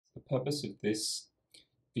purpose of this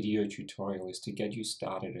video tutorial is to get you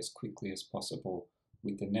started as quickly as possible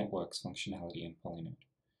with the networks functionality in Polinode.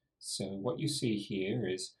 So what you see here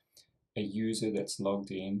is a user that's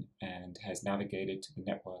logged in and has navigated to the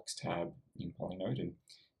Networks tab in Polinode, and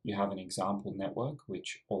you have an example network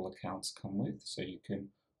which all accounts come with, so you can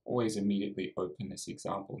always immediately open this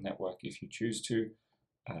example network if you choose to,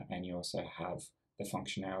 and you also have the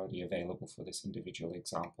functionality available for this individual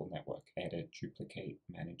example network: edit, duplicate,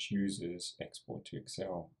 manage users, export to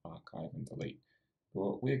Excel, archive, and delete. But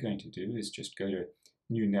what we're going to do is just go to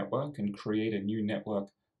new network and create a new network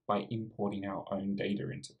by importing our own data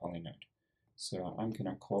into Polinode. So I'm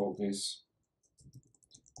going to call this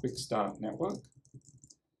Quick Start Network,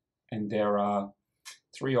 and there are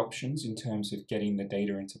three options in terms of getting the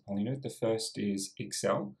data into Polinode. The first is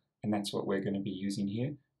Excel, and that's what we're going to be using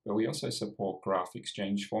here. But we also support Graph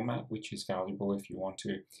Exchange format, which is valuable if you want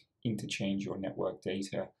to interchange your network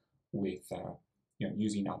data with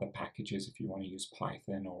using other packages, if you want to use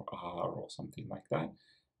Python or R or something like that.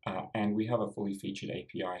 And we have a fully featured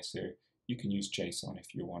API, so you can use JSON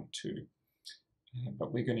if you want to.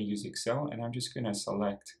 But we're going to use Excel, and I'm just going to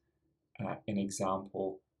select an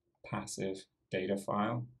example passive data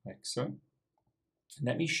file like so. And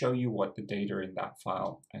let me show you what the data in that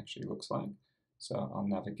file actually looks like. So I'll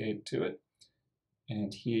navigate to it,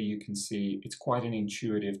 and here you can see it's quite an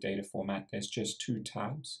intuitive data format. There's just two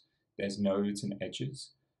tabs. There's nodes and edges,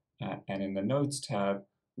 and in the nodes tab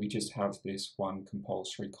we just have this one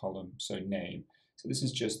compulsory column, so name. So this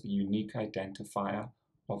is just the unique identifier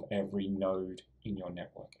of every node in your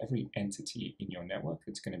network, every entity in your network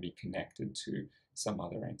that's going to be connected to some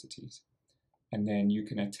other entities. And then you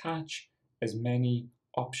can attach as many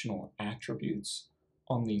optional attributes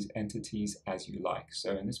on these entities as you like.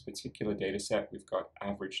 So in this particular data set, we've got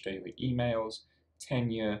average daily emails,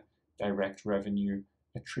 tenure, direct revenue,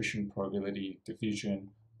 attrition probability, division,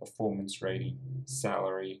 performance rating,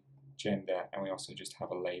 salary, gender, and we also just have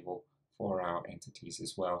a label for our entities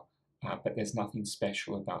as well. But there's nothing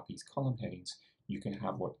special about these column headings. You can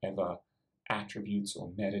have whatever attributes or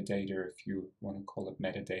metadata, if you want to call it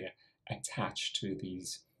metadata, attached to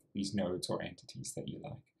these nodes or entities that you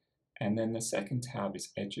like. And then the second tab is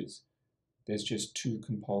edges. There's just two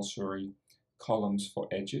compulsory columns for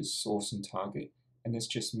edges, source and target, and this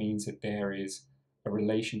just means that there is a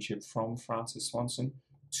relationship from Francis Swanson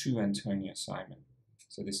to Antonia Simon.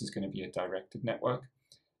 So this is going to be a directed network.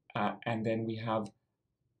 And then we have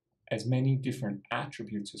as many different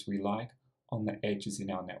attributes as we like on the edges in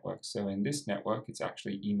our network. So in this network, it's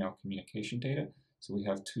actually email communication data. So we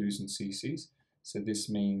have 2s and CCs. So this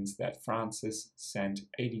means that Francis sent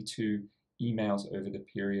 82 emails over the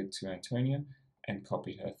period to Antonia and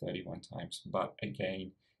copied her 31 times. But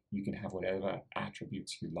again, you can have whatever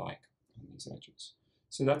attributes you like on these edges.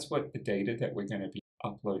 So that's what the data that we're going to be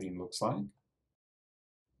uploading looks like.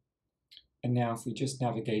 And now if we just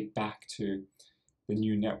navigate back to the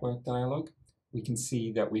new network dialog, we can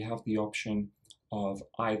see that we have the option of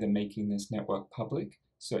either making this network public,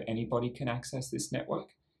 so anybody can access this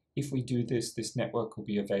network. If we do this, this network will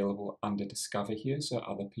be available under Discover here, so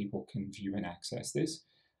other people can view and access this.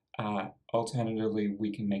 Alternatively,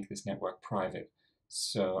 we can make this network private.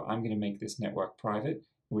 So I'm going to make this network private,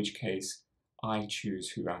 in which case I choose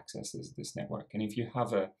who accesses this network. And if you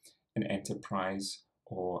have an enterprise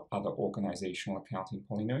or other organizational account in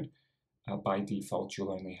Polinode, by default,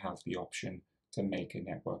 you'll only have the option to make a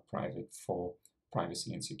network private for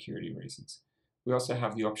privacy and security reasons. We also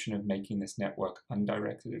have the option of making this network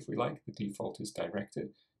undirected if we like. The default is directed.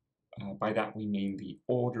 By that we mean the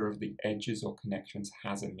order of the edges or connections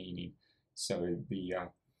has a meaning. So the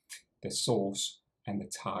source and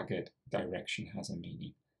the target direction has a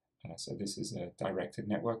meaning. So this is a directed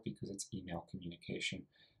network because it's email communication.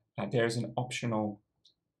 There's an optional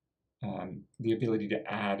the ability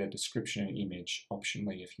to add a description and image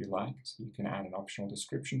optionally if you like. So you can add an optional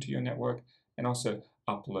description to your network and also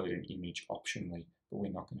upload an image optionally, but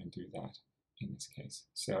we're not going to do that in this case.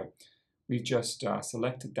 So we've just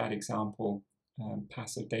selected that example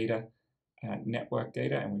passive data, network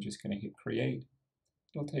data, and we're just going to hit create.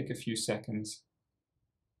 It'll take a few seconds.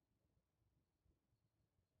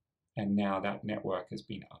 And now that network has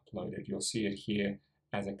been uploaded. You'll see it here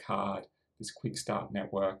as a card, this quick start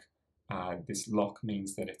network. This lock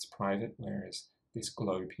means that it's private, whereas this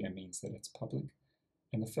globe here means that it's public.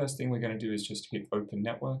 And the first thing we're going to do is just hit Open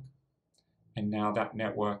Network. And now that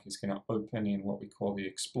network is going to open in what we call the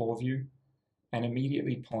Explore view. And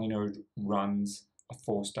immediately Polinode runs a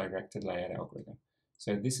force-directed layout algorithm.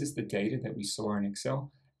 So this is the data that we saw in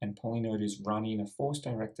Excel, and Polinode is running a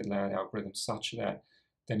force-directed layout algorithm such that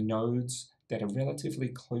the nodes that are relatively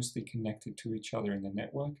closely connected to each other in the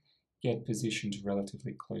network get positioned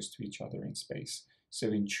relatively close to each other in space. So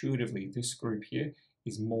intuitively, this group here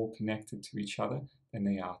is more connected to each other than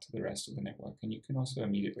they are to the rest of the network. And you can also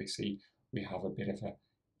immediately see we have a bit of a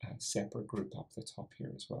separate group up the top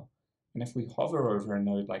here as well. And if we hover over a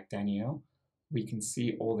node like Danielle, we can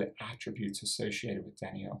see all the attributes associated with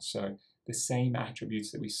Danielle. So the same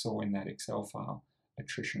attributes that we saw in that Excel file: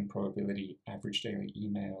 attrition probability, average daily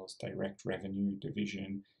emails, direct revenue,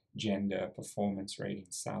 division, gender, performance rating,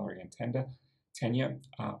 salary, and tenure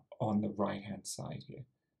are on the right-hand side here.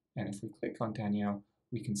 And if we click on Danielle,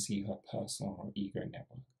 we can see her personal or ego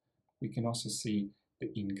network. We can also see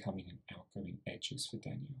the incoming and outgoing edges for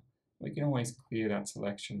Danielle. We can always clear that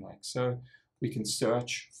selection like so. We can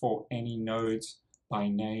search for any nodes by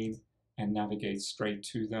name and navigate straight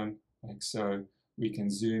to them like so. We can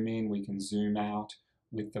zoom in, we can zoom out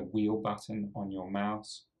with the wheel button on your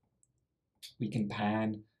mouse. We can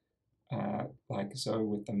pan like so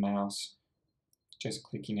with the mouse, just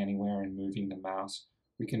clicking anywhere and moving the mouse.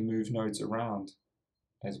 We can move nodes around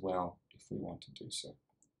as well if we want to do so.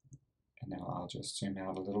 And now I'll just zoom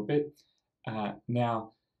out a little bit.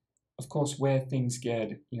 Now, of course, where things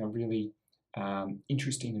get really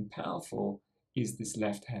interesting and powerful is this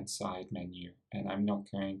left-hand side menu. And I'm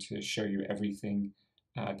not going to show you everything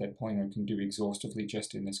that Polinode can do exhaustively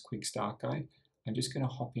just in this quick start guide. I'm just going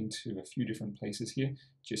to hop into a few different places here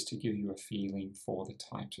just to give you a feeling for the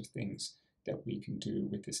types of things that we can do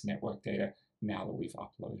with this network data now that we've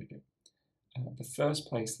uploaded it. The first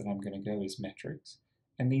place that I'm going to go is metrics.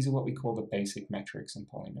 And these are what we call the basic metrics in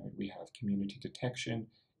Polinode. We have community detection,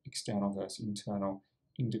 external versus internal,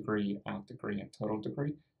 in degree, out degree, and total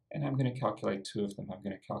degree. And I'm going to calculate two of them. I'm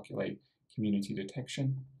going to calculate community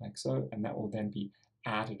detection, like so, and that will then be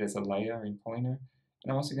added as a layer in Polinode.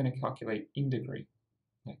 And I'm also going to calculate in degree,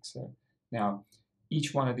 like so. Now,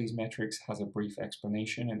 each one of these metrics has a brief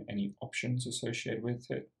explanation and any options associated with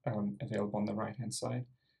it available on the right-hand side.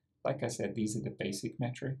 Like I said, these are the basic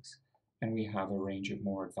metrics, and we have a range of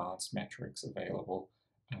more advanced metrics available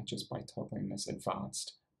just by toggling this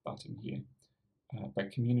advanced button here.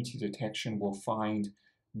 But community detection will find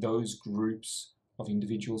those groups of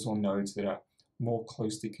individuals or nodes that are more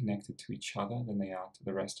closely connected to each other than they are to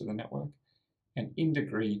the rest of the network. And in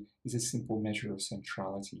degree is a simple measure of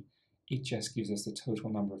centrality. It just gives us the total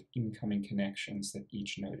number of incoming connections that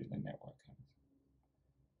each node in the network has.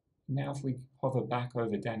 Now if we hover back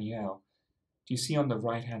over Danielle, do you see on the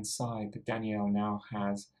right-hand side that Danielle now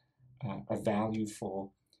has a value for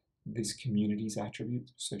this community's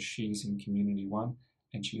attribute? So she's in community 1,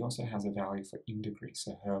 and she also has a value for in degree.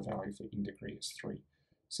 So her value for in degree is 3.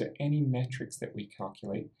 So any metrics that we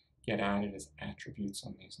calculate get added as attributes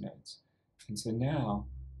on these nodes. And so now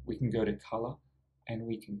we can go to color, and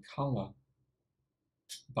we can color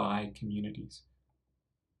by communities.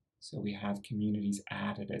 So we have communities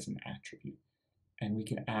added as an attribute. And we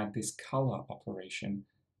can add this color operation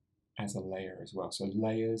as a layer as well. So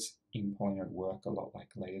layers in Polinode work a lot like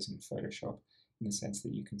layers in Photoshop in the sense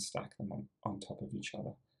that you can stack them on top of each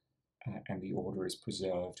other. And the order is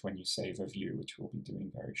preserved when you save a view, which we'll be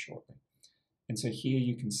doing very shortly. And so here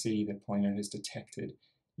you can see that Polinode has detected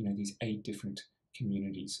these 8 different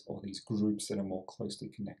communities or these groups that are more closely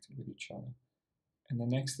connected with each other. And the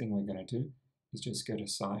next thing we're going to do is just go to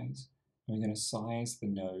size. And we're going to size the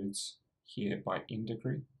nodes here by in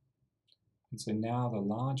degree. And so now the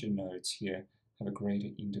larger nodes here have a greater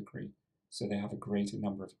in degree. So they have a greater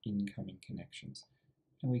number of incoming connections.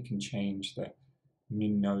 And we can change the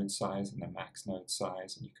min node size and the max node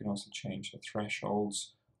size. And you can also change the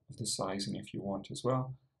thresholds of the sizing if you want as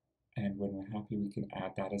well. And when we're happy, we can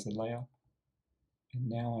add that as a layer. And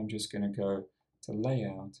now I'm just going to go to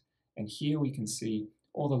layout. And here we can see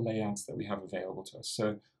all the layouts that we have available to us.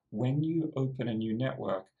 So when you open a new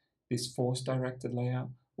network, this force-directed layout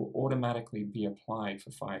will automatically be applied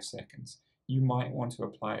for 5 seconds. You might want to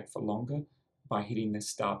apply it for longer by hitting the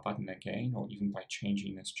start button again, or even by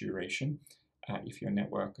changing this duration if your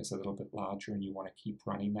network is a little bit larger and you want to keep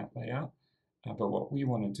running that layout. But what we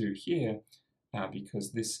want to do here,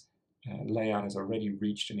 because this layout has already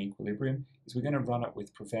reached an equilibrium, is we're going to run it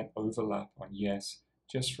with prevent overlap on yes,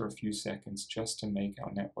 just for a few seconds, just to make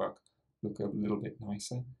our network look a little bit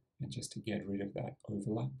nicer and just to get rid of that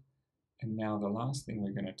overlap. And now the last thing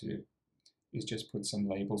we're going to do is just put some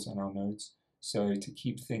labels on our nodes. So to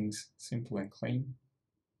keep things simple and clean,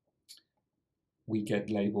 we get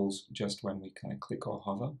labels just when we kind of click or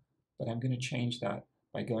hover. But I'm going to change that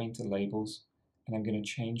by going to labels, and I'm going to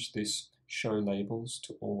change this show labels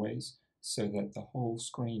to always so that the whole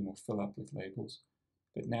screen will fill up with labels.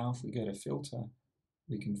 But now if we go to filter,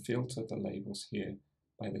 we can filter the labels here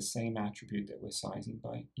by the same attribute that we're sizing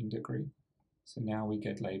by in degree. So now we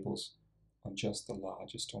get labels on just the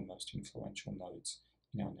largest or most influential nodes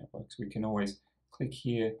in our networks. We can always click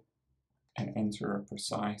here and enter a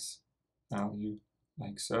precise value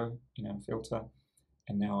like so in our filter.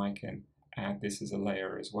 And now I can add this as a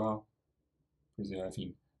layer as well,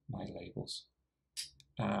 preserving my labels.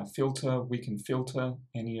 Filter, we can filter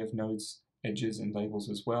any of nodes, edges, and labels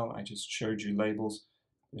as well. I just showed you labels.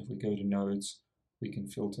 If we go to nodes, we can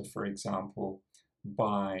filter, for example,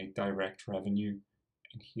 by direct revenue.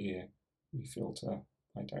 And here we filter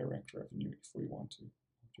by direct revenue if we want to.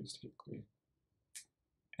 Just hit clear.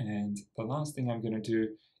 And the last thing I'm going to do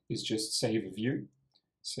is just save a view.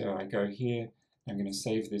 So I go here, I'm going to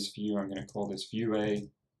save this view. I'm going to call this view A,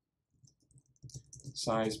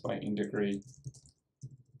 size by in degree,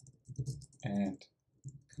 and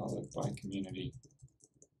colored by community.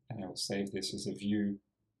 And I will save this as a view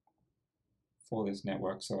for this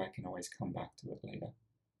network so I can always come back to it later.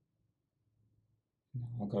 Now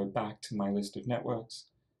I'll go back to my list of networks,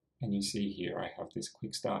 and you see here I have this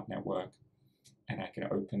quick start network, and I can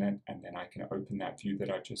open it, and then I can open that view that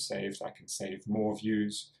I just saved. I can save more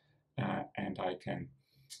views, and I can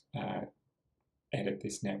edit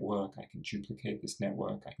this network, I can duplicate this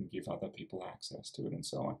network, I can give other people access to it, and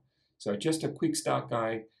so on. So just a quick start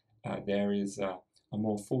guide. There is a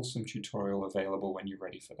more fulsome tutorial available when you're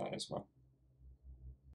ready for that as well.